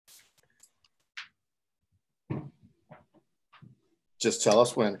Just tell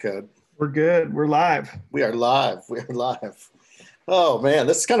us when, Code. We're good. We're live. We are live. We are live. Oh man,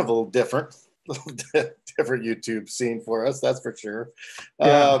 this is kind of a little different YouTube scene for us. That's for sure.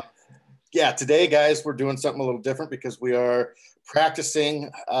 Yeah. Today, guys, we're doing something a little different because we are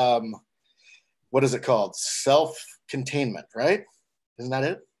practicing. What is it called? Self-containment, right? Isn't that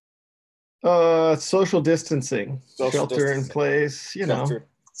it? Social distancing, shelter in place.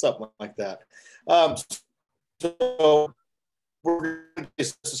 Something like that. So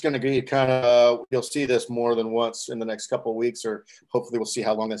this is going to be kind of, you'll see this more than once in the next couple of weeks, or hopefully we'll see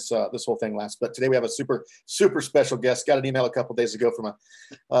how long this whole thing lasts. But today we have a super special guest. Got an email a couple of days ago from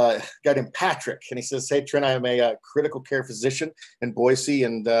a guy named Patrick, and he says, "Hey Trent, I am a critical care physician in Boise,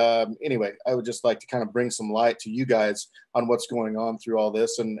 and anyway, I would just like to kind of bring some light to you guys on what's going on through all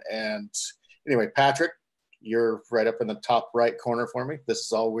this." And anyway, Patrick, you're right up in the top right corner for me. This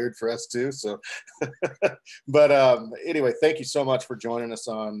is all weird for us too. So, but anyway, thank you so much for joining us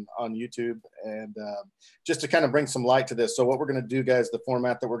on YouTube, and just to kind of bring some light to this. So what we're going to do, guys, the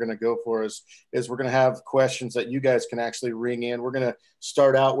format that we're going to go for is we're going to have questions that you guys can actually ring in. We're going to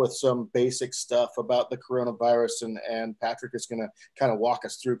start out with some basic stuff about the coronavirus, and Patrick is going to kind of walk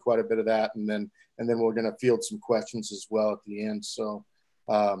us through quite a bit of that, and then we're going to field some questions as well at the end. So,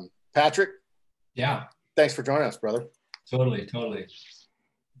 Patrick. Yeah. Thanks for joining us, brother. Totally.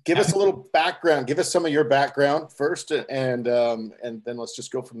 Give us a little background. Give us some of your background first, and then let's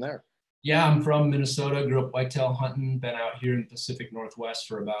just go from there. Yeah, I'm from Minnesota. Grew up whitetail hunting. Been out here in the Pacific Northwest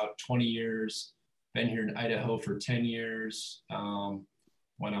for about 20 years. Been here in Idaho for 10 years.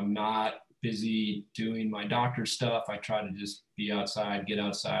 When I'm not busy doing my doctor stuff, I try to just be outside, get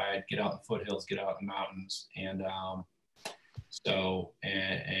out in the foothills, get out in the mountains, and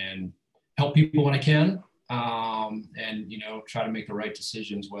help people when I can, and try to make the right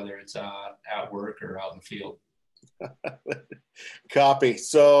decisions, whether it's at work or out in the field. Copy.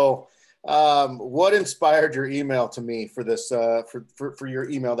 So, what inspired your email to me for this? For your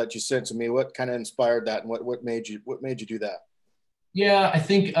email that you sent to me, what kind of inspired that, and what made you do that? Yeah, I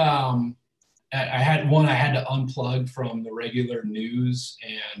think I had to unplug from the regular news,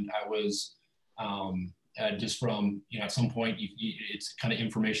 and I was just from, at some point it's kind of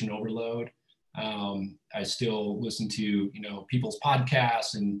information overload. I still listen to, people's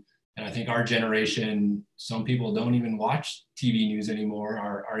podcasts, and I think our generation, some people don't even watch TV news anymore.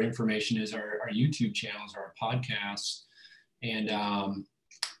 Our information is our YouTube channels, our podcasts. And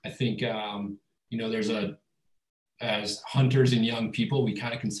I think, as hunters and young people, we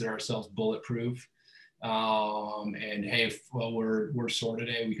kind of consider ourselves bulletproof. And hey, if we're sore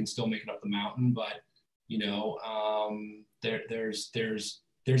today, we can still make it up the mountain. But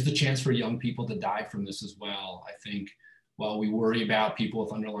there's the chance for young people to die from this as well. I think while we worry about people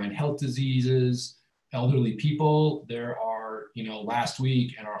with underlying health diseases, elderly people, there are, last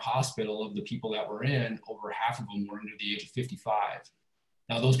week in our hospital, of the people that were in, over half of them were under the age of 55.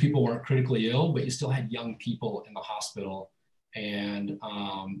 Now, those people weren't critically ill, but you still had young people in the hospital. And,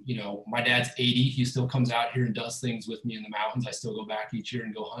 my dad's 80. He still comes out here and does things with me in the mountains. I still go back each year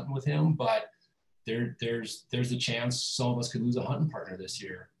and go hunting with him. But there's a chance some of us could lose a hunting partner this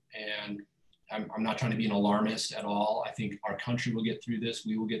year. And I'm not trying to be an alarmist at all. I think our country will get through this.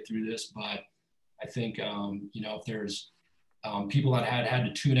 We will get through this. But I think, if there's people that had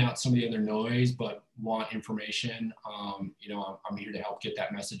to tune out some of the other noise but want information, I'm here to help get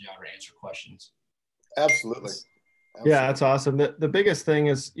that message out or answer questions. Absolutely. Yeah, that's awesome. The biggest thing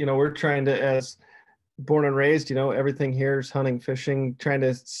is, we're trying to, as born and raised, everything here is hunting, fishing, trying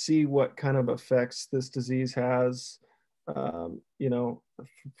to see what kind of effects this disease has,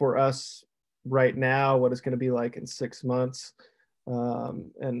 for us right now, what it's going to be like in 6 months.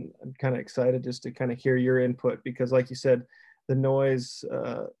 And I'm kind of excited just to kind of hear your input, because like you said, the noise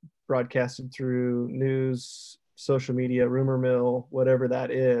broadcasted through news, social media, rumor mill, whatever that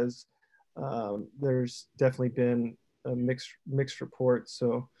is, there's definitely been a mixed report.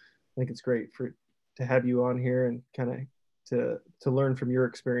 So I think it's great to have you on here and kind of to learn from your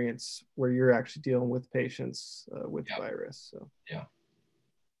experience where you're actually dealing with patients with virus. So yeah.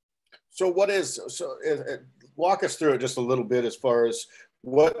 So walk us through it just a little bit, as far as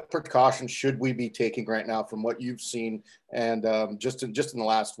what precautions should we be taking right now from what you've seen, and just in the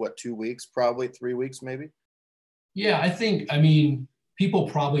last 2 weeks, probably 3 weeks, maybe. Yeah, I think, people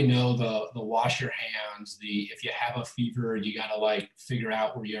probably know the wash your hands, if you have a fever, you got to figure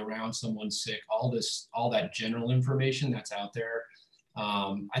out where you're around someone sick, all that general information that's out there.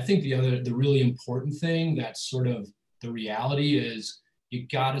 I think the really important thing that's sort of the reality is you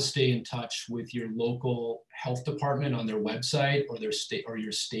got to stay in touch with your local health department on their website, or their state, or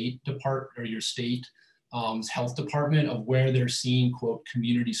your state department, or your state health department of where they're seeing, quote,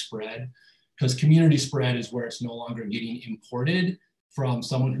 community spread, because community spread is where it's no longer getting imported from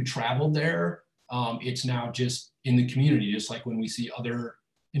someone who traveled there. It's now just in the community, just like when we see other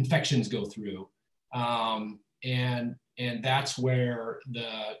infections go through. And that's where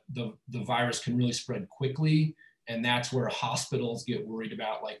the virus can really spread quickly. And that's where hospitals get worried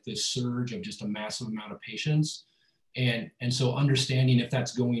about, like, this surge of just a massive amount of patients. And so understanding if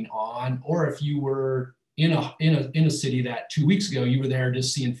that's going on, or if you were in a city that 2 weeks ago you were there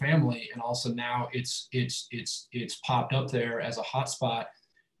just seeing family, and also now it's popped up there as a hotspot,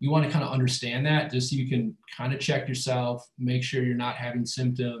 you want to kind of understand that, just so you can kind of check yourself, make sure you're not having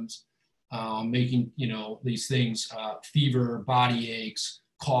symptoms, making, you know, these things, fever, body aches,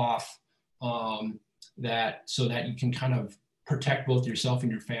 cough, that, so that you can kind of protect both yourself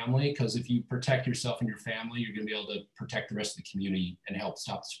and your family. Because if you protect yourself and your family, you're going to be able to protect the rest of the community and help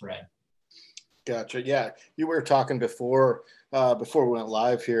stop the spread. Gotcha. Yeah, you were talking before we went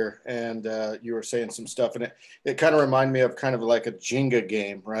live here, and you were saying some stuff, and it kind of reminded me of kind of like a Jenga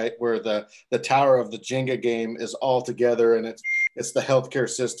game, right? Where the tower of the Jenga game is all together, and it's the healthcare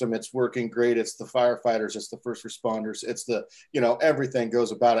system, it's working great, it's the firefighters, it's the first responders, it's the, you know, everything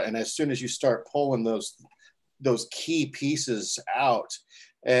goes about it. And as soon as you start pulling those key pieces out,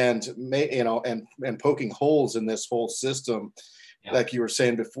 and and poking holes in this whole system, yeah, like you were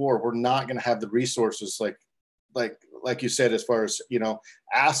saying before, we're not going to have the resources, like you said, as far as, you know,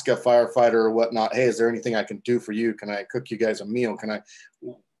 ask a firefighter or whatnot, hey, is there anything I can do for you? Can I cook you guys a meal?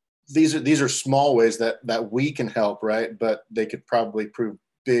 These are small ways that we can help, right? But they could probably prove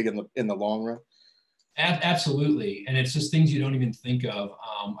big in the long run. Absolutely. And it's just things you don't even think of.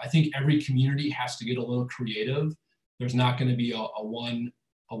 I think every community has to get a little creative. There's not going to be a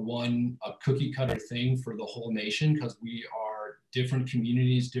cookie cutter thing for the whole nation, because we are different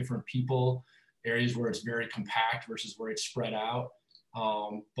communities, different people, areas where it's very compact versus where it's spread out.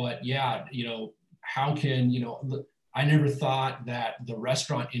 But yeah, you know, how can, you know, I never thought that the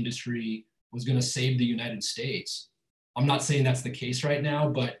restaurant industry was going to save the United States. I'm not saying that's the case right now,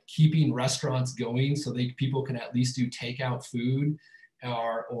 but keeping restaurants going so people can at least do takeout food,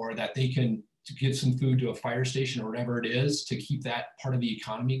 or that they can give some food to a fire station or whatever it is to keep that part of the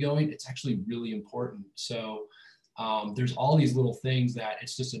economy going, it's actually really important. So there's all these little things that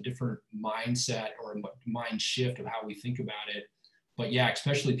it's just a different mindset or a mind shift of how we think about it. But yeah,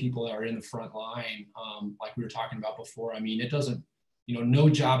 especially people that are in the front line, like we were talking about before. I mean, it doesn't, you know, no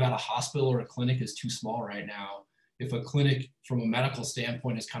job at a hospital or a clinic is too small right now. If a clinic from a medical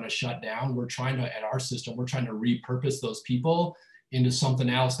standpoint is kind of shut down, at our system, we're trying to repurpose those people into something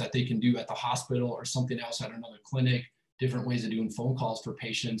else that they can do at the hospital, or something else at another clinic, different ways of doing phone calls for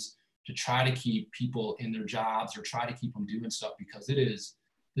patients, to try to keep people in their jobs or try to keep them doing stuff, because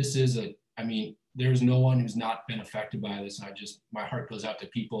I mean, there's no one who's not been affected by this. And my heart goes out to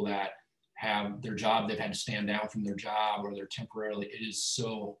people that have their job, they've had to stand down from their job, or they're temporarily, it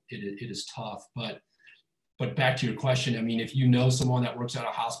is tough. But back to your question, I mean, if you know someone that works at a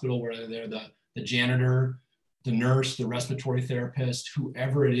hospital, whether they're the janitor, the nurse, the respiratory therapist,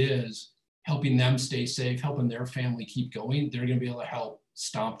 whoever it is, helping them stay safe, helping their family keep going, they're going to be able to help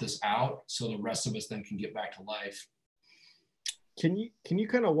stomp this out so the rest of us then can get back to life. Can you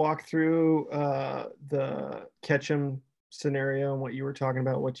kind of walk through the Ketchum scenario and what you were talking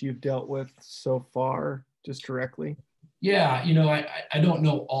about, what you've dealt with so far, just directly? Yeah, you know, I don't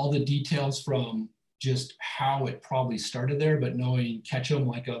know all the details from just how it probably started there, but knowing Ketchum,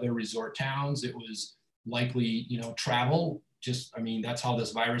 like other resort towns, it was likely, you know, travel. Just, I mean, that's how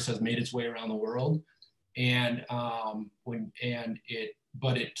this virus has made its way around the world. And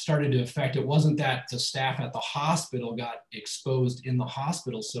but it started to affect, it wasn't that the staff at the hospital got exposed in the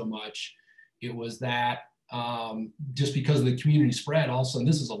hospital so much. It was that just because of the community spread, also, and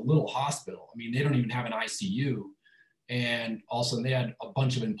this is a little hospital. I mean, they don't even have an ICU. And also they had a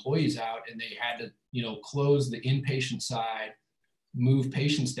bunch of employees out, and they had to, you know, close the inpatient side, move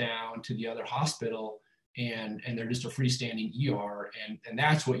patients down to the other hospital, and they're just a freestanding ER. And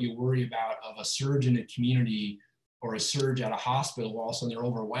that's what you worry about, of a surge in a community or a surge at a hospital, where all of a sudden they're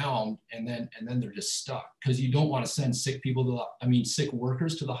overwhelmed, and then they're just stuck, because you don't want to send sick sick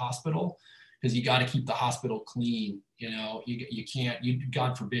workers to the hospital, because you got to keep the hospital clean. You know, you can't,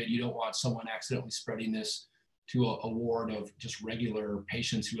 God forbid, you don't want someone accidentally spreading this to a ward of just regular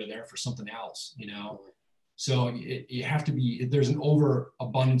patients who are there for something else, you know? So you have to be, there's an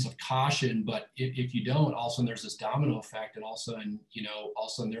overabundance of caution, but if you don't, also there's this domino effect, and also, you know,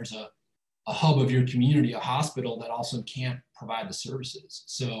 also there's a hub of your community, a hospital that also can't provide the services.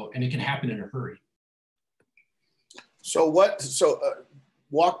 So, and it can happen in a hurry.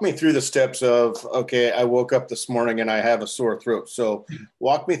 walk me through the steps of, okay, I woke up this morning and I have a sore throat. So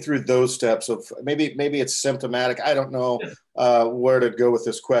walk me through those steps of maybe it's symptomatic. I don't know where to go with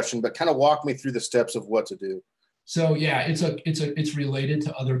this question, but kind of walk me through the steps of what to do. So yeah, it's related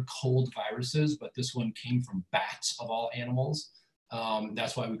to other cold viruses, but this one came from bats of all animals.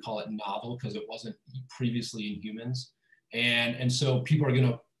 That's why we call it novel, because it wasn't previously in humans. And so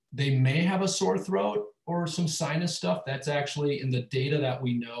people they may have a sore throat or some sinus stuff. That's actually in the data that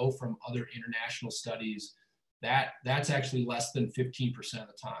we know from other international studies, that's actually less than 15% of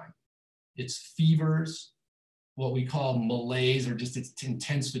the time. It's fevers, what we call malaise, or just it's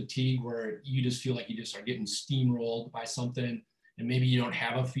intense fatigue, where you just feel like you just are getting steamrolled by something, and maybe you don't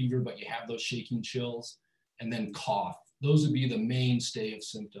have a fever, but you have those shaking chills, and then cough. Those would be the mainstay of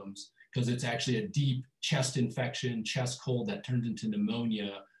symptoms, because it's actually a deep chest infection, chest cold that turns into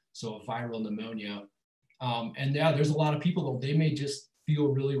pneumonia, so a viral pneumonia. And yeah, there's a lot of people, though, they may just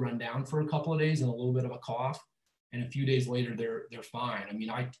feel really run down for a couple of days and a little bit of a cough, and a few days later they're fine. I mean,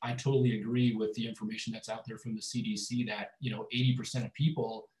 I totally agree with the information that's out there from the CDC that 80% of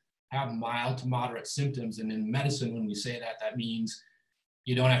people have mild to moderate symptoms, and in medicine, when we say that, that means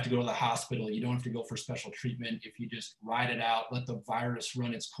you don't have to go to the hospital, you don't have to go for special treatment. If you just ride it out, let the virus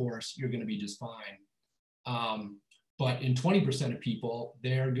run its course, you're going to be just fine. But in 20% of people,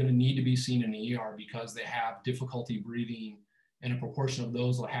 they're going to need to be seen in the ER because they have difficulty breathing, and a proportion of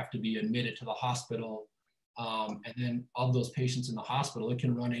those will have to be admitted to the hospital. And then of those patients in the hospital, it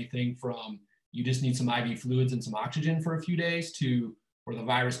can run anything from you just need some IV fluids and some oxygen for a few days to where the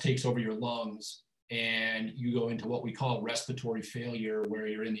virus takes over your lungs and you go into what we call respiratory failure, where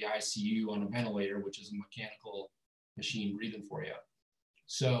you're in the ICU on a ventilator, which is a mechanical machine breathing for you.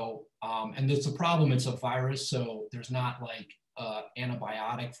 So, and that's a problem, it's a virus, so there's not like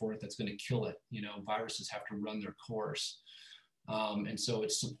antibiotic for it that's going to kill it. Viruses have to run their course. And so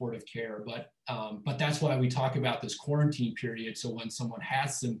it's supportive care, but that's why we talk about this quarantine period. So when someone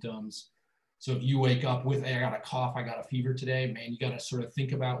has symptoms, so if you wake up with, hey, I got a cough, I got a fever today, man, you got to sort of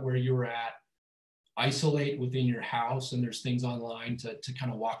think about where you're at, isolate within your house. And there's things online to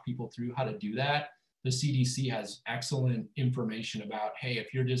kind of walk people through how to do that. The CDC has excellent information about, hey,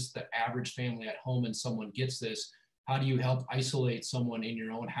 if you're just the average family at home and someone gets this, how do you help isolate someone in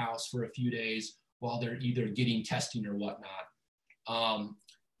your own house for a few days while they're either getting testing or whatnot?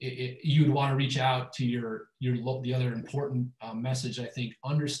 You'd want to reach out to the other important message, I think,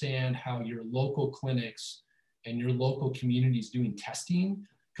 understand how your local clinics and your local communities doing testing,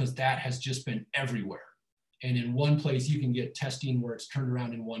 because that has just been everywhere. And in one place you can get testing where it's turned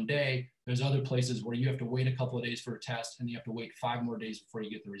around in one day. There's other places where you have to wait a couple of days for a test and you have to wait 5 more days before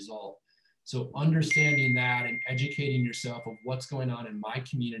you get the result. So understanding that and educating yourself of what's going on in my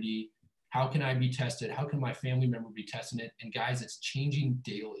community, how can I be tested? How can my family member be testing it? And guys, it's changing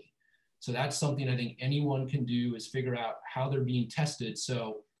daily. So that's something I think anyone can do, is figure out how they're being tested.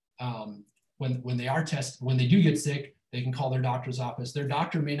 So when they do get sick, they can call their doctor's office. Their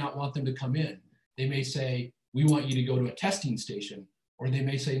doctor may not want them to come in. They may say, we want you to go to a testing station. Or they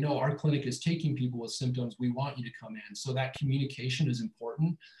may say, no, our clinic is taking people with symptoms. We want you to come in. So that communication is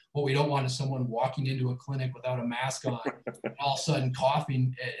important. What we don't want is someone walking into a clinic without a mask on, and all of a sudden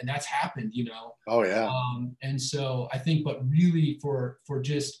coughing, and that's happened, Oh yeah. And so I think, but really for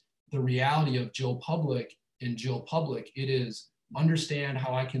just the reality of Joe Public, it is understand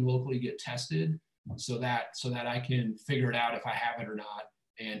how I can locally get tested so that I can figure it out if I have it or not,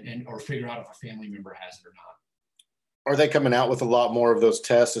 or figure out if a family member has it or not. Are they coming out with a lot more of those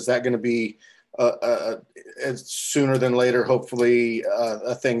tests? Is that going to be sooner than later, hopefully,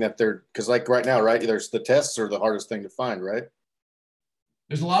 a thing that because like right now, right, there's the tests are the hardest thing to find, right?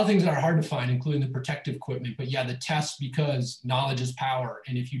 There's a lot of things that are hard to find, including the protective equipment, but yeah, the tests, because knowledge is power.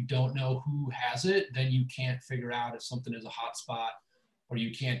 And if you don't know who has it, then you can't figure out if something is a hot spot, or you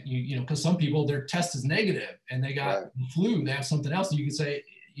can't, because some people, their test is negative and they got the flu, they have something else. And you can say,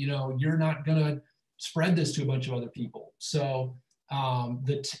 you're not going to spread this to a bunch of other people. So I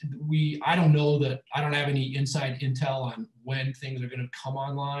don't know that, I don't have any inside intel on when things are going to come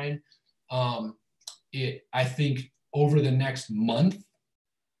online. I think over the next month,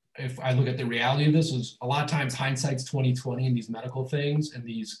 if I look at the reality of this, is a lot of times hindsight's 2020 in these medical things and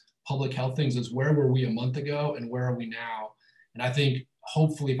these public health things, is where were we a month ago and where are we now? And I think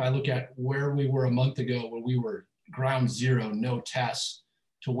hopefully if I look at where we were a month ago, where we were ground zero, no tests,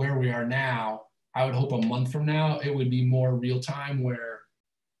 to where we are now, I would hope a month from now, it would be more real time, where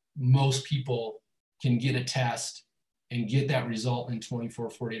most people can get a test and get that result in 24,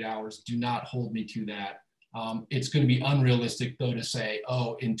 48 hours. Do not hold me to that. It's going to be unrealistic though to say,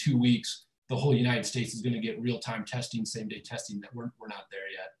 oh, in 2 weeks, the whole United States is going to get real-time testing, same-day testing, that we're not there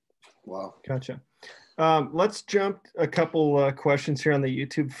yet. Wow. Gotcha. Let's jump a couple questions here on the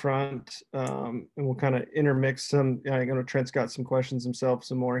YouTube front, and we'll kind of intermix some. I know Trent's got some questions himself,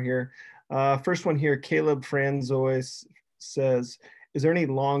 some more here. First one here, Caleb Franzois says, is there any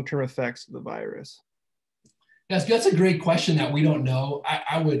long-term effects of the virus? Yes, that's a great question that we don't know.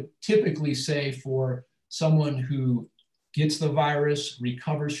 I would typically say for someone who gets the virus,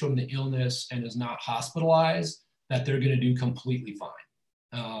 recovers from the illness, and is not hospitalized, that they're going to do completely fine.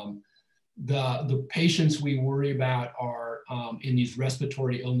 The patients we worry about are in these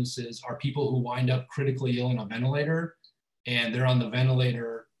respiratory illnesses are people who wind up critically ill on a ventilator, and they're on the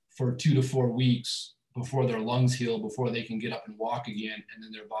ventilator for 2 to 4 weeks before their lungs heal, before they can get up and walk again, and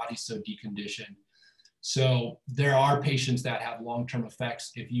then their body's so deconditioned. So there are patients that have long-term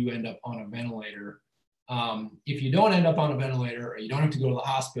effects if you end up on a ventilator. If you don't end up on a ventilator or you don't have to go to the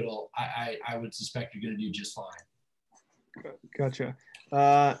hospital, I would suspect you're going to do just fine. Gotcha.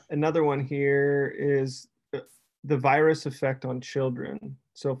 Another one here is the virus effect on children.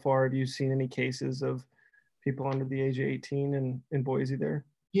 So far, have you seen any cases of people under the age of 18 in Boise there?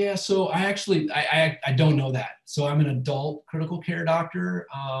 Yeah, so I don't know that. So I'm an adult critical care doctor,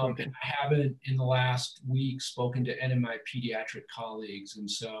 Okay. and I haven't in the last week spoken to any of my pediatric colleagues, and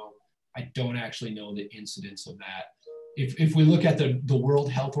so I don't actually know the incidence of that. If we look at the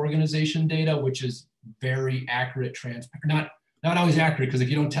World Health Organization data, which is very accurate, transparent, not always accurate, because if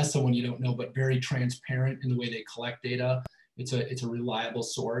you don't test someone, you don't know, but very transparent in the way they collect data. It's a reliable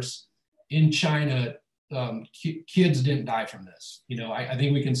source. In China, kids didn't die from this. I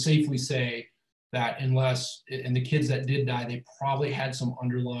think we can safely say that and the kids that did die, they probably had some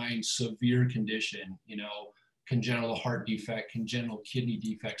underlying severe condition, congenital heart defect, congenital kidney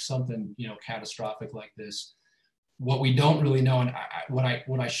defect, something, catastrophic like this. What we don't really know, and what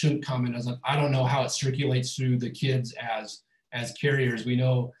I shouldn't comment on, I don't know how it circulates through the kids as carriers. We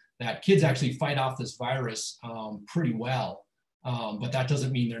know that kids actually fight off this virus pretty well. But that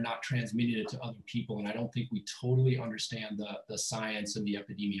doesn't mean they're not transmitting it to other people. And I don't think we totally understand the science and the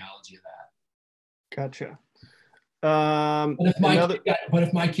epidemiology of that. Gotcha. But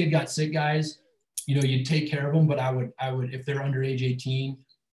if my kid got sick, guys, you'd take care of them. But I would, if they're under age 18,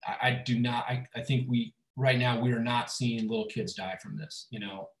 I do not, I think right now we are not seeing little kids die from this,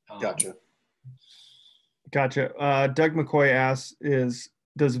 Gotcha. Gotcha. Doug McCoy asks,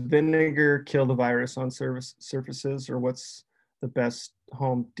 does vinegar kill the virus on surfaces, or what's the best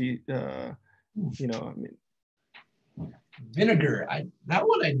home, Vinegar, that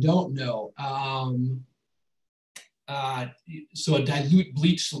one I don't know. So a dilute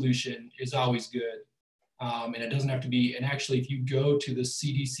bleach solution is always good. And it doesn't have to be, and actually if you go to the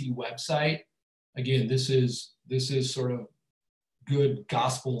CDC website, again, this is sort of good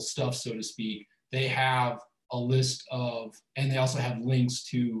gospel stuff, so to speak. They have a list of, and they also have links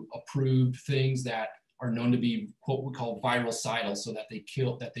to approved things that are known to be what we call virucidal, so that they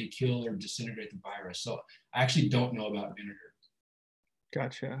kill or disintegrate the virus. So I actually don't know about vinegar.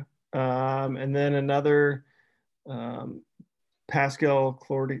 Gotcha. And then another, Pascal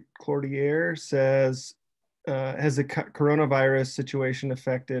Clordier says, has the coronavirus situation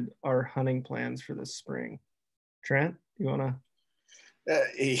affected our hunting plans for this spring? Trent, you wanna?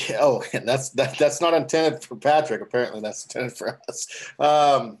 That's not intended for Patrick. Apparently that's intended for us.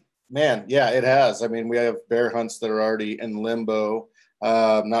 Man, yeah, it has. I mean, we have bear hunts that are already in limbo.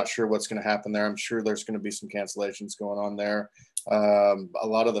 I'm not sure what's going to happen there. I'm sure there's going to be some cancellations going on there. A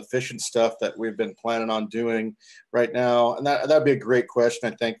lot of the fishing stuff that we've been planning on doing right now, and that'd be a great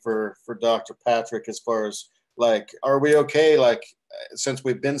question, I think, for Dr. Patrick, as far as like, are we okay? Like, since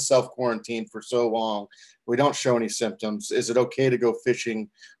we've been self-quarantined for so long, we don't show any symptoms. Is it okay to go fishing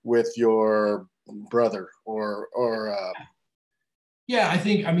with your brother or Yeah,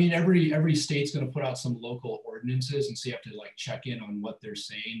 I mean, every state's going to put out some local ordinances, and so you have to like check in on what they're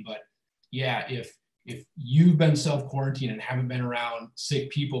saying. But yeah, if you've been self-quarantined and haven't been around sick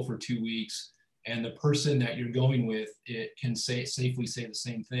people for 2 weeks, and the person that you're going with, it can safely say the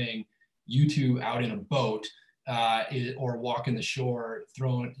same thing, you two out in a boat or walking the shore,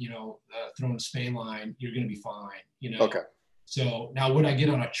 throwing a spey line, you're going to be fine. Okay. So now, would I get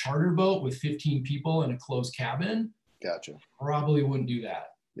on a charter boat with 15 people in a closed cabin? Gotcha. Probably wouldn't do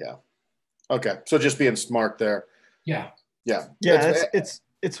that. Yeah. Okay. So just being smart there. Yeah. Yeah.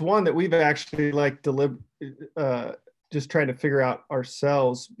 It's one that we've actually just trying to figure out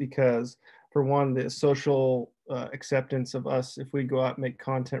ourselves, because for one, the social acceptance of us, if we go out and make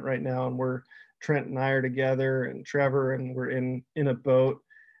content right now, and Trent and I are together, and Trevor, and we're in a boat,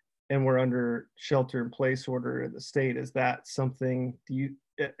 and we're under shelter in place order in the state, is that something,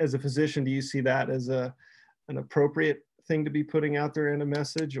 as a physician, do you see that as an appropriate thing to be putting out there in a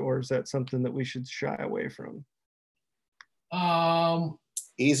message, or is that something that we should shy away from?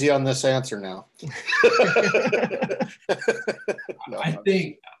 Easy on this answer now. No, I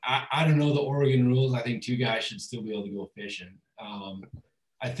think, I don't know the Oregon rules. I think 2 guys should still be able to go fishing.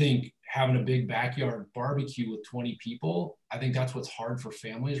 I think having a big backyard barbecue with 20 people, I think that's what's hard for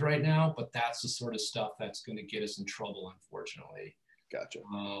families right now, but that's the sort of stuff that's going to get us in trouble, unfortunately. Gotcha.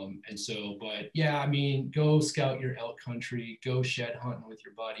 And so, but yeah, I mean, go scout your elk country, go shed hunting with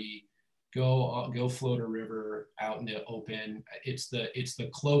your buddy, go float a river out in the open. It's the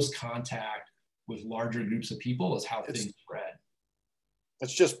close contact with larger groups of people is how things spread.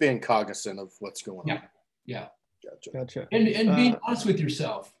 It's just being cognizant of what's going on. Yeah. Gotcha. And being honest with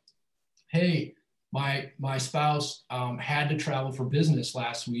yourself. Hey, my spouse had to travel for business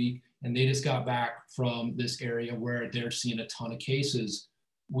last week, and they just got back from this area where they're seeing a ton of cases.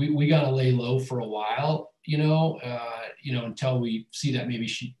 We got to lay low for a while, until we see that maybe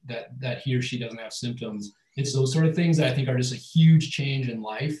that he or she doesn't have symptoms. It's those sort of things that I think are just a huge change in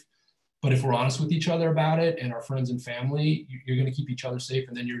life. But if we're honest with each other about it and our friends and family, you're going to keep each other safe,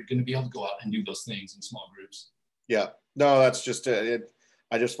 and then you're going to be able to go out and do those things in small groups. Yeah, no, that's just it.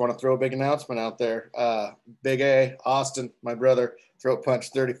 I just want to throw a big announcement out there. Big A, Austin, my brother, throat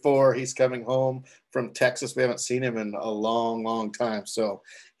punch 34. He's coming home from Texas. We haven't seen him in a long, long time. So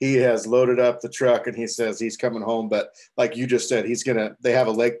he has loaded up the truck, and he says he's coming home. But like you just said, they have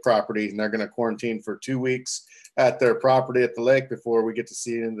a lake property, and they're going to quarantine for 2 weeks at their property at the lake before we get to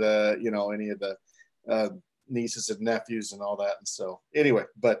see any of the nieces and nephews and all that. And so anyway,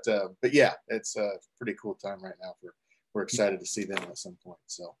 but yeah, it's a pretty cool time right now. We're excited to see them at some point.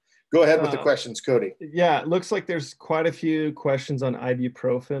 So go ahead with the questions, Cody. Yeah, it looks like there's quite a few questions on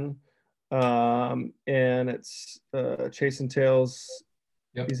ibuprofen. And it's Chase and Tails.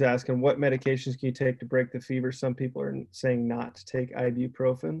 Yep. He's asking, what medications can you take to break the fever? Some people are saying not to take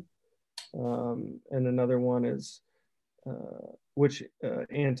ibuprofen. And another one is, which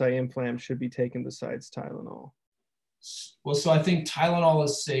anti-inflam should be taken besides Tylenol? Well, so I think Tylenol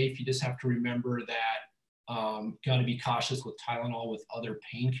is safe. You just have to remember that got to be cautious with Tylenol with other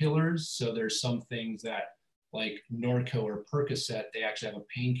painkillers. So there's some things that like Norco or Percocet, they actually have a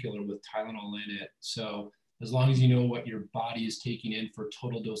painkiller with Tylenol in it. So as long as you know what your body is taking in for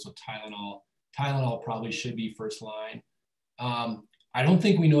total dose of Tylenol probably should be first line. I don't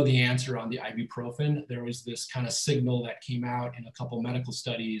think we know the answer on the ibuprofen. There was this kind of signal that came out in a couple medical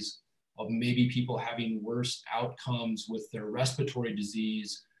studies of maybe people having worse outcomes with their respiratory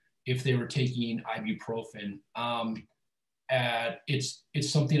disease if they were taking ibuprofen. It's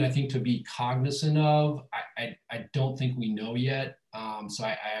something I think to be cognizant of. I don't think we know yet. So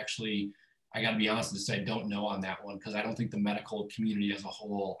I got to be honest and say I don't know on that one, because I don't think the medical community as a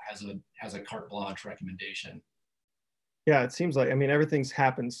whole has a carte blanche recommendation. Yeah, it seems like, everything's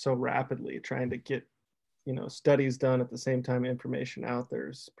happened so rapidly. Trying to get, studies done at the same time, information out there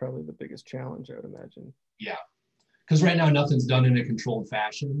is probably the biggest challenge, I would imagine. Yeah, because right now nothing's done in a controlled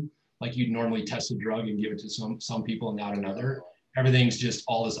fashion. Like you'd normally test a drug and give it to some people and not another. Everything's just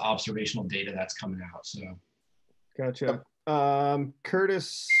all this observational data that's coming out. So, gotcha.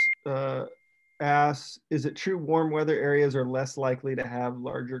 Curtis asks, is it true warm weather areas are less likely to have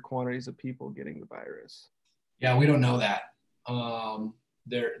larger quantities of people getting the virus? Yeah, we don't know that.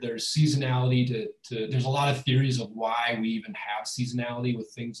 There's seasonality there's a lot of theories of why we even have seasonality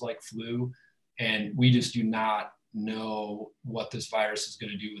with things like flu, and we just do not know what this virus is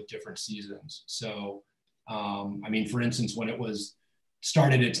going to do with different seasons. So, for instance, when it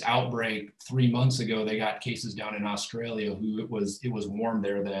started its outbreak 3 months ago, they got cases down in Australia who it was warm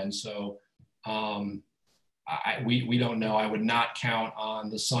there then. So, we don't know. I would not count on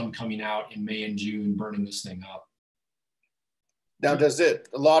the sun coming out in May and June burning this thing up. Now,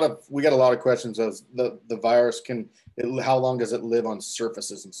 we got a lot of questions of the virus how long does it live on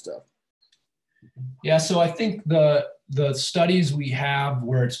surfaces and stuff? Yeah, so I think the studies we have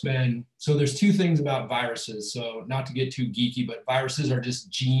where it's been, so there's two things about viruses. So not to get too geeky, but viruses are just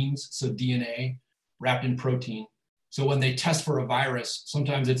genes, so DNA wrapped in protein. So when they test for a virus,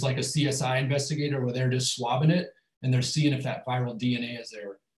 sometimes it's like a CSI investigator where they're just swabbing it and they're seeing if that viral DNA is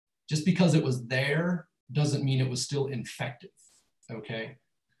there. Just because it was there doesn't mean it was still infective, okay?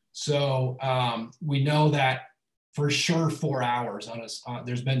 So we know that for sure 4 hours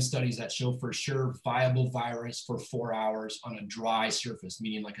there's been studies that show for sure viable virus for 4 hours on a dry surface,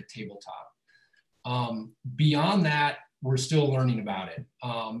 meaning like a tabletop. Beyond that, we're still learning about it.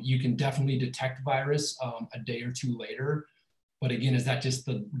 You can definitely detect virus a day or two later, but again, is that just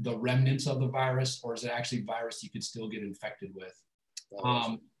the remnants of the virus, or is it actually virus you could still get infected with?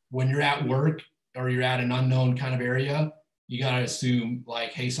 When you're at work or you're at an unknown kind of area, you got to assume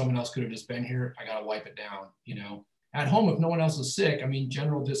like, hey, someone else could have just been here. I got to wipe it down. You know, at home, if no one else is sick, I mean,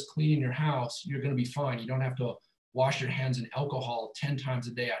 general just cleaning your house, you're going to be fine. You don't have to wash your hands in alcohol 10 times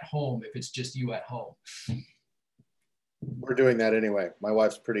a day at home if it's just you at home. We're doing that anyway. My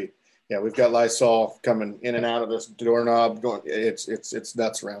wife's pretty, yeah, we've got Lysol coming in and out of this doorknob going. It's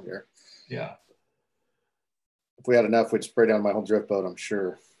nuts around here. Yeah. If we had enough, we'd spray down my whole drift boat, I'm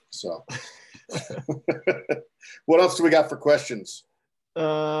sure. So what else do we got for questions?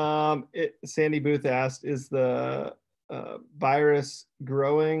 Sandy Booth asked, is the virus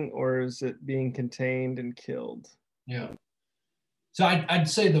growing or is it being contained and killed? Yeah. So I'd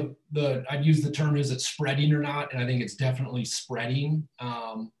say I'd use the term, is it spreading or not? And I think it's definitely spreading.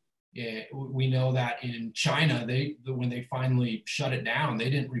 We know that in China, when they finally shut it down, they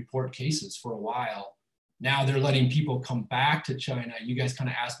didn't report cases for a while. Now they're letting people come back to China. You guys kind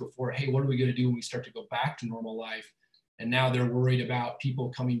of asked before, hey, what are we going to do when we start to go back to normal life? And now they're worried about people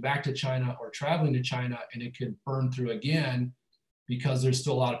coming back to China or traveling to China, and it could burn through again because there's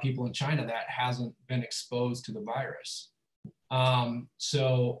still a lot of people in China that hasn't been exposed to the virus.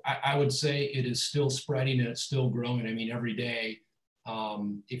 So I would say it is still spreading and it's still growing. I mean, every day,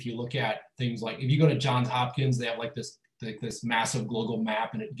 if you look at things like, if you go to Johns Hopkins, they have like this massive global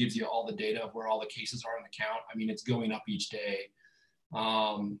map, and it gives you all the data of where all the cases are in the count. I mean, it's going up each day.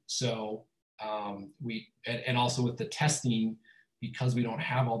 And also with the testing, because we don't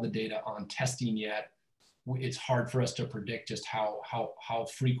have all the data on testing yet, it's hard for us to predict just how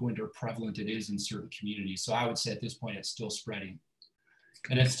frequent or prevalent it is in certain communities. So I would say at this point, it's still spreading.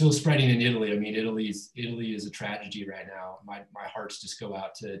 And it's still spreading in Italy. I mean, Italy is a tragedy right now. My hearts just go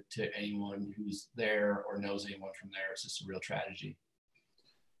out to anyone who's there or knows anyone from there. It's just a real tragedy.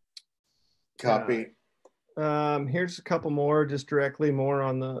 Copy. Here's a couple more, just directly more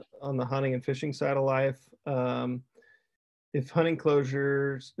on the hunting and fishing side of life. If hunting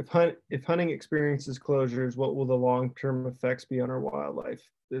experiences closures, what will the long-term effects be on our wildlife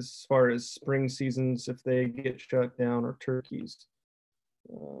as far as spring seasons if they get shut down, or turkeys?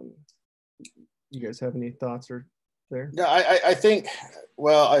 You guys have any thoughts or there? Yeah, I think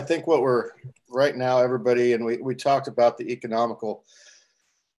what we're right now, everybody, and we talked about the economical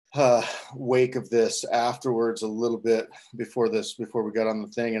wake of this afterwards a little bit before we got on the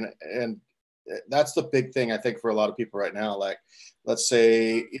thing, and that's the big thing I think for a lot of people right now. Like, let's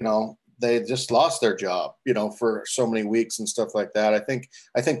say, you know, they just lost their job, you know, for so many weeks and stuff like that. I think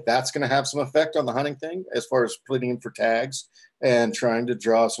that's going to have some effect on the hunting thing as far as pleading in for tags and trying to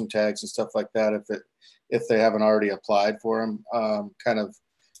draw some tags and stuff like that if they haven't already applied for them. Kind of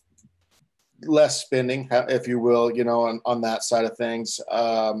less spending, if you will, you know, on that side of things.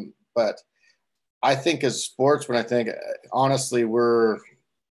 But I think as sportsmen, honestly,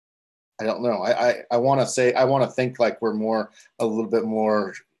 I don't know. I want to think like we're a little bit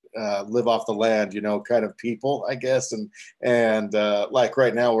more live off the land, you know, kind of people, I guess. And like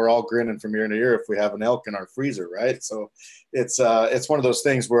right now, we're all grinning from ear to ear if we have an elk in our freezer, right? So it's one of those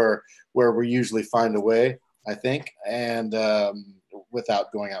things where we usually find a way, I think, and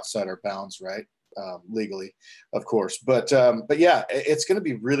without going outside our bounds, right? Legally, of course. But yeah, it's going to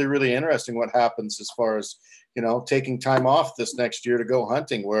be really, really interesting what happens as far as, you know, taking time off this next year to go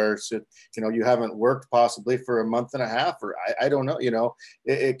hunting, where, you know, you haven't worked possibly for a month and a half, or I don't know, you know,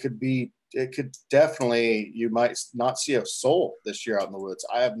 it could definitely, you might not see a soul this year out in the woods.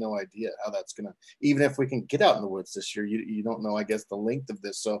 I have no idea how that's going to, even if we can get out in the woods this year, you don't know, I guess, the length of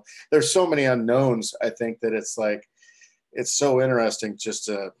this. So there's so many unknowns. I think that it's like, it's so interesting just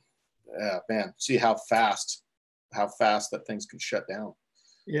to, see how fast that things can shut down.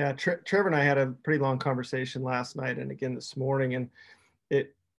 Yeah, Trevor and I had a pretty long conversation last night and again this morning, and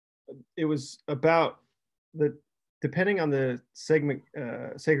it was about depending on the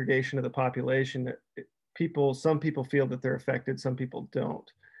segregation of the population, some people feel that they're affected, some people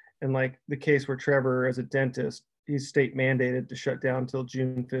don't. And like the case where Trevor, as a dentist, he's state mandated to shut down until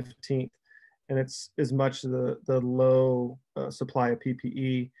June 15th, and it's as much the low supply of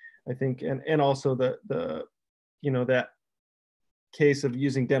PPE, I think, and also the you know, that case of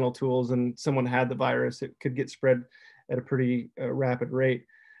using dental tools and someone had the virus, it could get spread at a pretty rapid rate.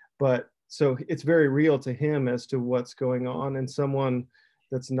 But so it's very real to him as to what's going on, and someone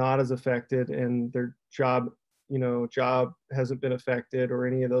that's not as affected and their job hasn't been affected or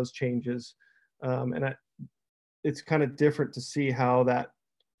any of those changes. It's kind of different to see how that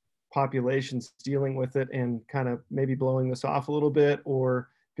population's dealing with it and kind of maybe blowing this off a little bit or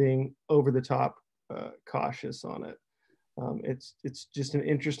being over the top cautious on it. It's just an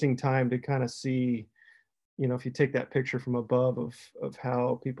interesting time to kind of see, if you take that picture from above of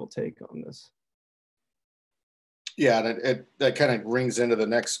how people take on this. Yeah, and that kind of rings into the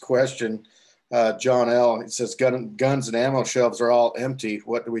next question. John L. He says, guns and ammo shelves are all empty.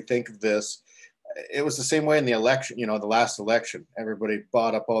 What do we think of this? It was the same way in the election, the last election. Everybody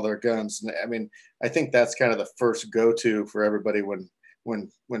bought up all their guns. I mean, I think that's kind of the first go-to for everybody when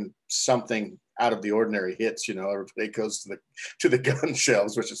something out of the ordinary hits. Everybody goes to the gun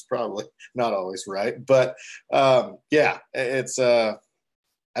shelves, which is probably not always right. But yeah, it's I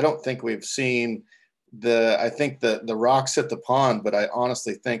don't think we've seen I think the rocks hit the pond, but I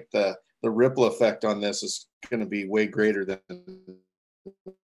honestly think the ripple effect on this is going to be way greater than.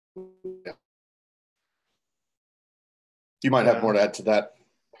 You might have more to add to that,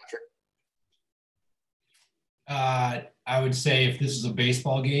 Patrick. I would say if this is a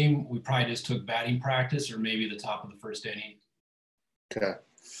baseball game, we probably just took batting practice or maybe the top of the first inning. Okay.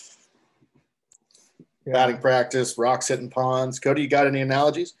 Yeah. Batting practice, rocks hitting ponds. Cody, you got any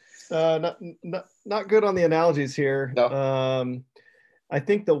analogies? Not good on the analogies here. No. I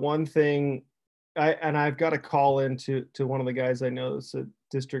think the one thing I've got to call into one of the guys I know is a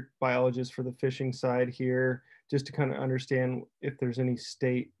district biologist for the fishing side here, just to kind of understand if there's any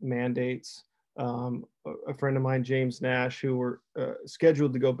state mandates. A friend of mine, James Nash, who we're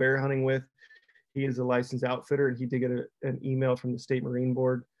scheduled to go bear hunting with, he is a licensed outfitter, and he did get an email from the State Marine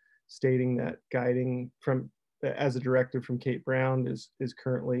Board stating that guiding as a directive from Kate Brown is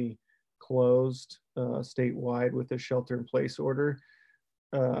currently closed statewide with a shelter-in-place order.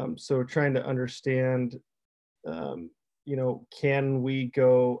 So trying to understand, can we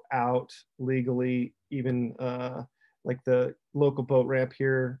go out legally, even like the local boat ramp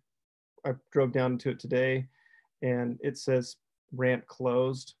here? I drove down to it today, and it says ramp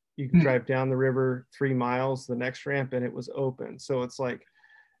closed. You can drive down the river 3 miles, the next ramp, and it was open. So it's like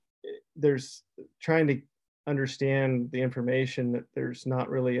there's trying to understand the information that there's not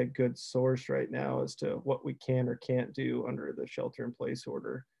really a good source right now as to what we can or can't do under the shelter in place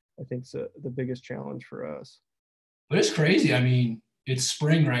order. I think it's the biggest challenge for us. But it's crazy. I mean, it's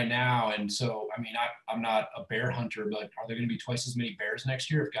spring right now. And so, I mean, I'm not a bear hunter, but are there going to be twice as many bears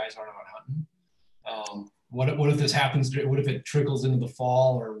next year if guys aren't out hunting? What if this happens? What if it trickles into the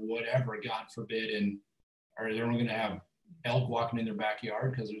fall or whatever, God forbid, and are they only going to have elk walking in their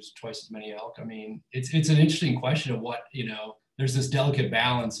backyard because there's twice as many elk? I mean, it's an interesting question of what, there's this delicate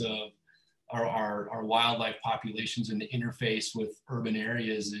balance of our wildlife populations and the interface with urban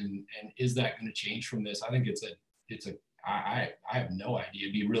areas, and is that going to change from this? I think I have no idea.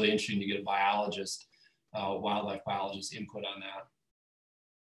 It'd be really interesting to get a biologist, wildlife biologist input on that.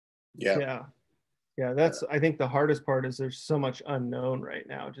 Yeah. That's, I think the hardest part is there's so much unknown right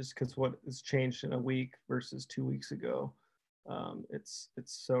now, just because what has changed in a week versus 2 weeks ago. It's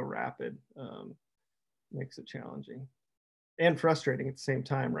so rapid, makes it challenging and frustrating at the same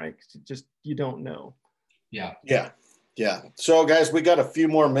time, right? Just, you don't know. Yeah. So guys, we got a few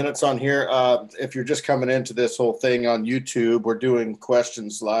more minutes on here. If you're just coming into this whole thing on YouTube, we're doing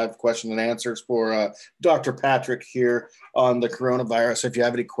live question and answers for Dr. Patrick here on the coronavirus. If you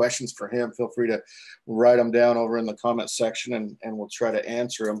have any questions for him, feel free to write them down over in the comment section, and we'll try to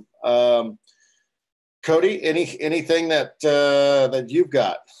answer them. Cody, anything that you've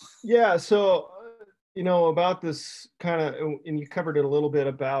got? Yeah. So, about this kind of, and you covered it a little bit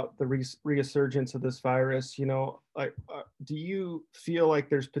about the resurgence of this virus, do you feel like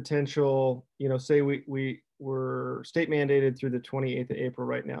there's potential, say we were state mandated through the 28th of April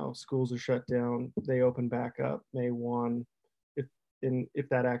right now, schools are shut down, they open back up May 1. If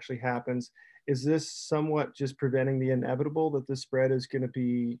that actually happens, is this somewhat just preventing the inevitable that the spread is going to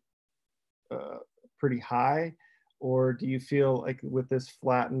be pretty high? Or do you feel like with this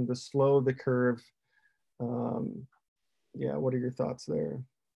the slow of the curve, what are your thoughts there?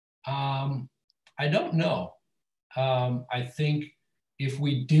 I don't know. I think if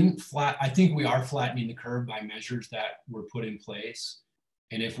we didn't I think we are flattening the curve by measures that were put in place.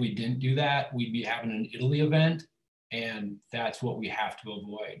 And if we didn't do that, we'd be having an Italy event, and that's what we have to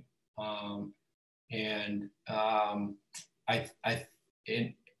avoid.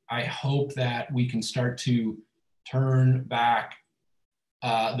 I hope that we can start to turn back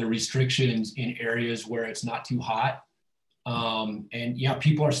the restrictions in areas where it's not too hot.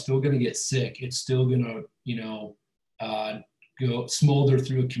 People are still going to get sick. It's still going to, go smolder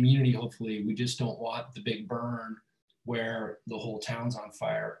through a community. Hopefully, we just don't want the big burn where the whole town's on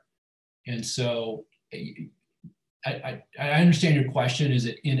fire. And so I understand your question. Is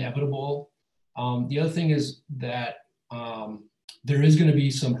it inevitable? The other thing is that there is going to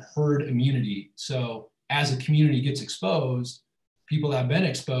be some herd immunity. So as a community gets exposed, people that have been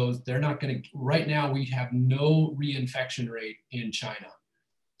exposed, they're not going to, right now we have no reinfection rate in China.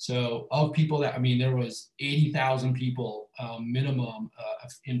 So of people that, I mean, there was 80,000 people minimum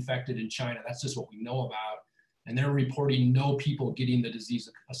infected in China. That's just what we know about. And they're reporting no people getting the disease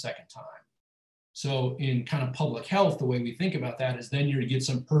a second time. So in kind of public health, the way we think about that is then you get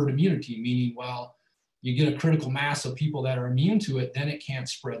some herd immunity, meaning, well, you get a critical mass of people that are immune to it, then it can't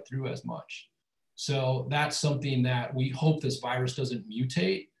spread through as much. So that's something that we hope this virus doesn't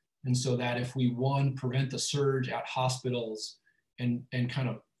mutate. And so that if we, one, prevent the surge at hospitals and kind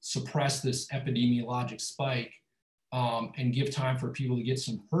of suppress this epidemiologic spike and give time for people to get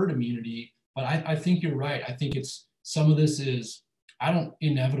some herd immunity. But I think you're right. I think it's, some of this is,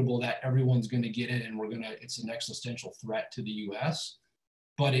 inevitable that everyone's going to get it and it's an existential threat to the US,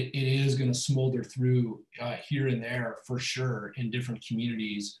 but it is going to smolder through here and there for sure in different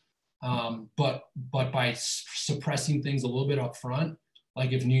communities. But by suppressing things a little bit up front,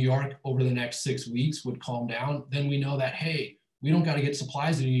 like if New York over the next 6 weeks would calm down, then we know that, hey, we don't got to get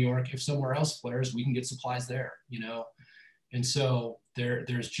supplies in New York. If somewhere else flares, we can get supplies there, you know? And so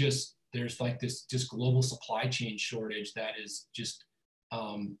there's like this just global supply chain shortage that is just,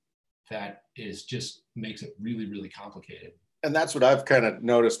 makes it really, really complicated. And that's what I've kind of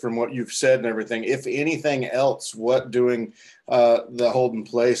noticed from what you've said and everything. If anything else, what doing the hold in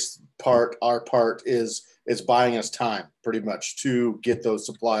place part, our part is buying us time pretty much to get those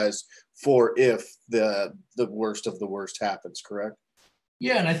supplies for if the worst of the worst happens, correct?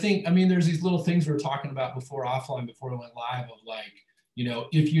 Yeah, and I think, I mean, there's these little things we were talking about before offline, before we went live, of like, you know,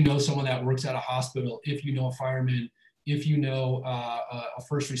 if you know someone that works at a hospital, if you know a fireman, if you know a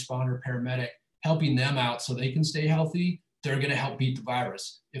first responder, paramedic, helping them out so they can stay healthy, they're going to help beat the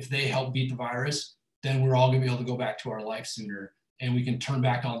virus. If they help beat the virus, then we're all going to be able to go back to our life sooner, and we can turn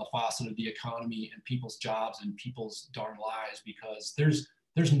back on the faucet of the economy and people's jobs and people's darn lives, because there's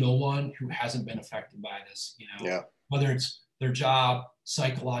no one who hasn't been affected by this, you know, yeah. Whether it's their job,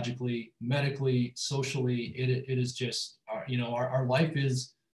 psychologically, medically, socially, it is just, you know, our life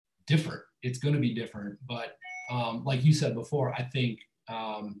is different. It's going to be different. But like you said before, I think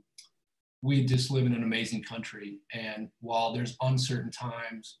we just live in an amazing country. And while there's uncertain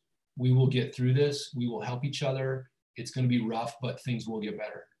times, we will get through this. We will help each other. It's going to be rough, but things will get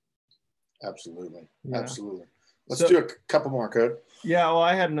better. Absolutely. Yeah. Absolutely. Let's do a couple more, Code. Yeah, well,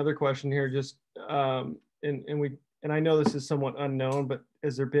 I had another question here. Just and I know this is somewhat unknown, but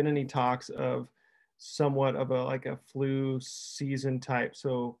has there been any talks of somewhat of a flu season type?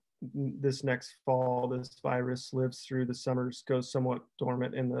 So this next fall, this virus lives through the summers, goes somewhat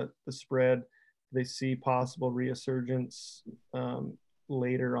dormant in the spread. They see possible resurgence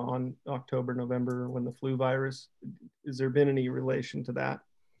later on, October, November, when the flu virus. Has there been any relation to that?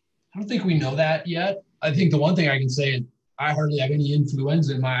 I don't think we know that yet. I think the one thing I can say is I hardly have any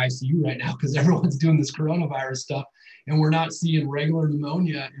influenza in my ICU right now because everyone's doing this coronavirus stuff, and we're not seeing regular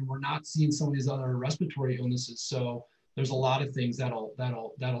pneumonia, and we're not seeing some of these other respiratory illnesses. So there's a lot of things that'll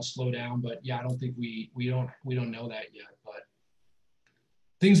slow down. But yeah, I don't think we don't know that yet. But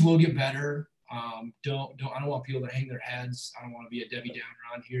things will get better. I don't want people to hang their heads. I don't want to be a Debbie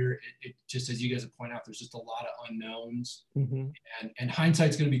Downer on here. It just, as you guys have pointed out, there's just a lot of unknowns, and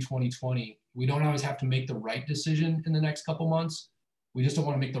hindsight's going to be 2020. We don't always have to make the right decision in the next couple months. We just don't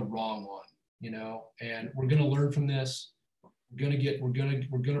want to make the wrong one, you know. And we're going to learn from this. We're going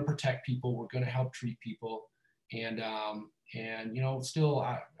to protect people. We're going to help treat people, and you know, still,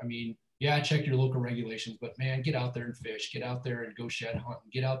 I mean. Yeah, check your local regulations, but man, get out there and fish, get out there and go shed hunt,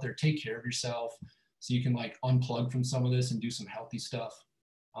 get out there, take care of yourself so you can like unplug from some of this and do some healthy stuff.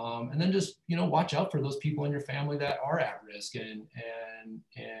 And then just, you know, watch out for those people in your family that are at risk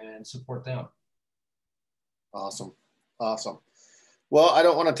and support them. Awesome. Well, I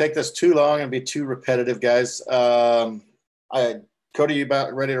don't want to take this too long and be too repetitive, guys. Cody, you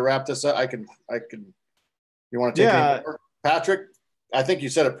about ready to wrap this up? I can, you want to take any more? Patrick? I think you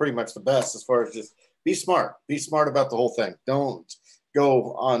said it pretty much the best as far as just be smart about the whole thing. Don't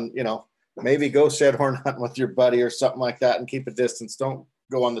go on, you know, maybe go shed horn hunting with your buddy or something like that and keep a distance. Don't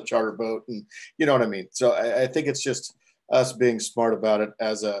go on the charter boat, and you know what I mean? So I think it's just us being smart about it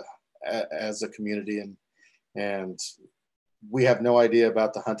as a community, and we have no idea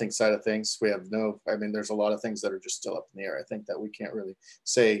about the hunting side of things. I mean, there's a lot of things that are just still up in the air. I think that we can't really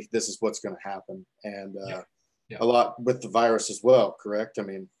say this is what's going to happen. And, yeah. A lot with the virus as well, correct? I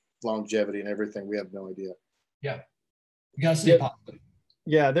mean, longevity and everything, we have no idea. Yeah. You got to stay positive.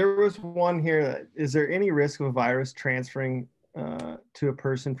 Yeah, there was one here. Is there any risk of a virus transferring to a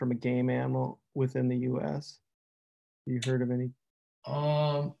person from a game animal within the U.S.? You heard of any?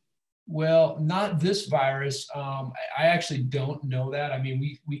 Well, not this virus. I actually don't know that. I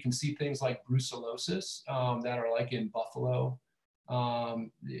mean, we can see things like brucellosis that are like in buffalo, but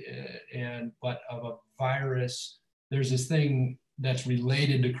of a virus, there's this thing that's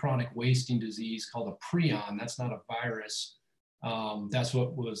related to chronic wasting disease called a prion. That's not a virus. That's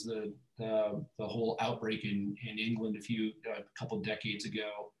what was the whole outbreak in England a couple decades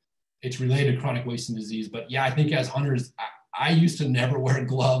ago. It's related to chronic wasting disease. But yeah, I think as hunters, I used to never wear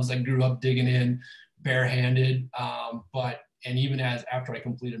gloves. I grew up digging in barehanded. And even after I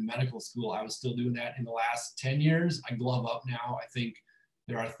completed medical school, I was still doing that. In the last 10 years, I glove up now. I think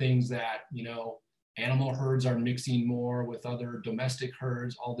there are things that, animal herds are mixing more with other domestic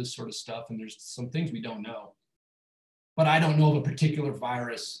herds, all this sort of stuff. And there's some things we don't know. But I don't know of a particular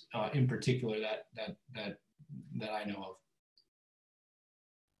virus in particular that I know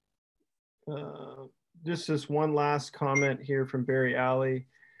of. Just this one last comment here from Barry Alley.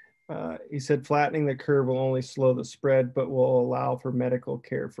 He said, flattening the curve will only slow the spread, but will allow for medical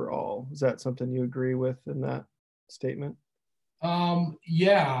care for all. Is that something you agree with in that statement?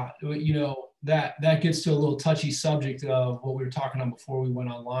 Yeah, that gets to a little touchy subject of what we were talking on before we went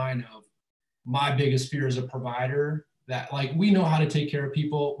online of my biggest fear as a provider, that like we know how to take care of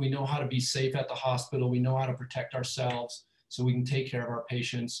people. We know how to be safe at the hospital. We know how to protect ourselves so we can take care of our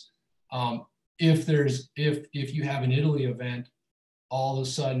patients. If you have an Italy event, all of a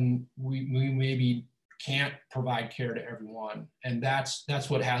sudden we maybe can't provide care to everyone. And that's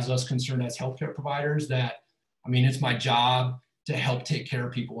what has us concerned as healthcare providers, that, I mean, it's my job to help take care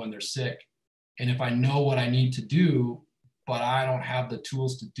of people when they're sick. And if I know what I need to do, but I don't have the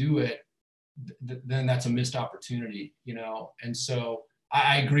tools to do it, then that's a missed opportunity, And so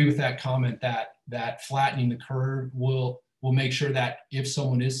I agree with that comment that flattening the curve will make sure that if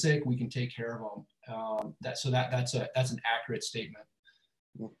someone is sick, we can take care of them. That's an accurate statement.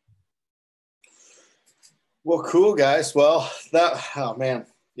 Well, cool, guys. Well, oh man,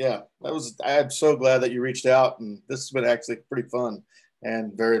 yeah, I'm so glad that you reached out, and this has been actually pretty fun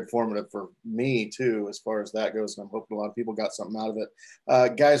and very informative for me too, as far as that goes. And I'm hoping a lot of people got something out of it.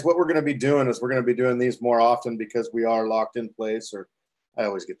 Guys, what we're going to be doing is we're going to be doing these more often because we are locked in place, or I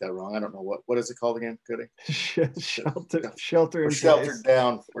always get that wrong. I don't know what is it called again, Cody? Shelter in place.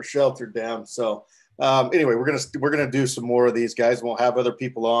 We're sheltered down. So anyway, we're gonna do some more of these, guys, and we'll have other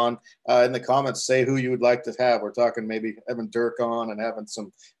people on. In the comments, say who you would like to have. We're talking maybe having Dirk on and having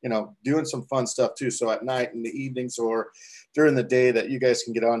some, doing some fun stuff too. So at night, in the evenings, or during the day, that you guys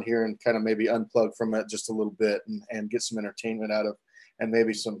can get on here and kind of maybe unplug from it just a little bit and get some entertainment out of, and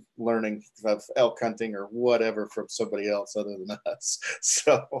maybe some learning of elk hunting or whatever from somebody else other than us.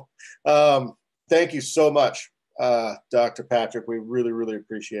 So thank you so much, Dr. Patrick. We really, really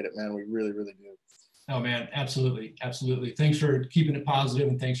appreciate it, man. We really, really do. Oh man, absolutely. Absolutely. Thanks for keeping it positive,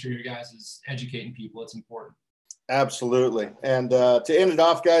 and thanks for your guys' educating people. It's important. Absolutely. And to end it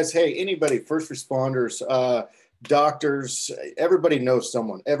off, guys, hey, anybody, first responders, doctors, everybody knows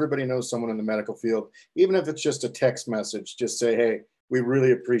someone. Everybody knows someone in the medical field. Even if it's just a text message, just say, hey, we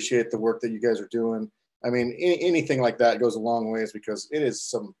really appreciate the work that you guys are doing. I mean, anything like that goes a long ways, because it is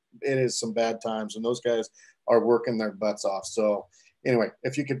some bad times, and those guys are working their butts off. So anyway,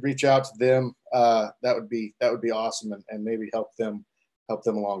 if you could reach out to them, that would be awesome, and maybe help them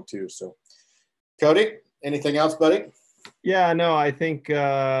along too. So Cody, anything else, buddy? Yeah, no, I think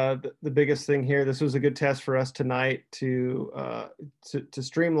the biggest thing here, this was a good test for us tonight to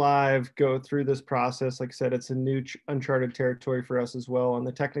stream live, go through this process. Like I said, it's a new uncharted territory for us as well on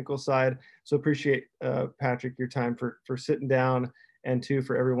the technical side. So appreciate, Patrick, your time for sitting down, and too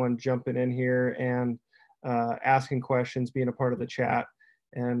for everyone jumping in here and asking questions, being a part of the chat.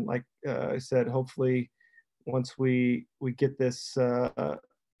 And like I said, hopefully once we get this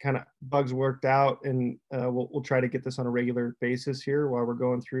kind of bugs worked out, and we'll try to get this on a regular basis here while we're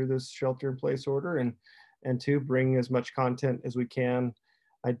going through this shelter in place order, and to bring as much content as we can.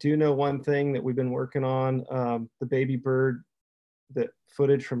 I do know one thing that we've been working on, the baby bird, the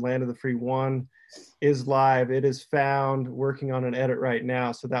footage from Land of the Free 1 is live. It is found, working on an edit right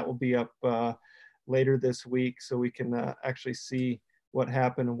now. So that will be up later this week, so we can actually see what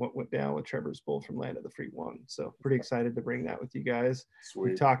happened and what went down with Trevor's bull from Land of the Free 1. So pretty excited to bring that with you guys.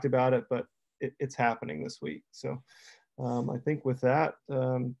 Sweet. We talked about it, but it's happening this week. So I think with that,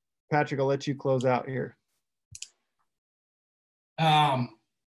 Patrick, I'll let you close out here.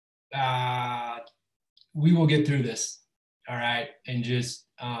 We will get through this. All right. And just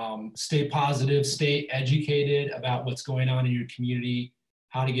stay positive, stay educated about what's going on in your community,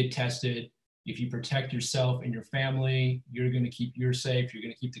 how to get tested. If you protect yourself and your family, you're going to keep you safe. You're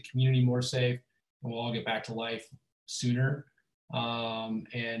going to keep the community more safe, and we'll all get back to life sooner.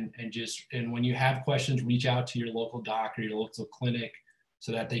 And when you have questions, reach out to your local doc or your local clinic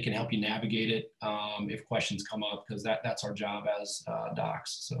so that they can help you navigate it if questions come up, because that's our job as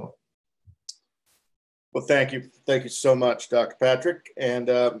docs. So. Well, thank you so much, Dr. Patrick, and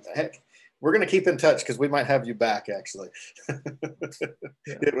heck, we're going to keep in touch because we might have you back. Actually,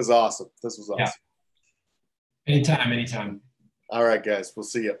 It was awesome. This was awesome. Yeah. Anytime. All right, guys. We'll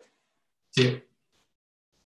see you. See you.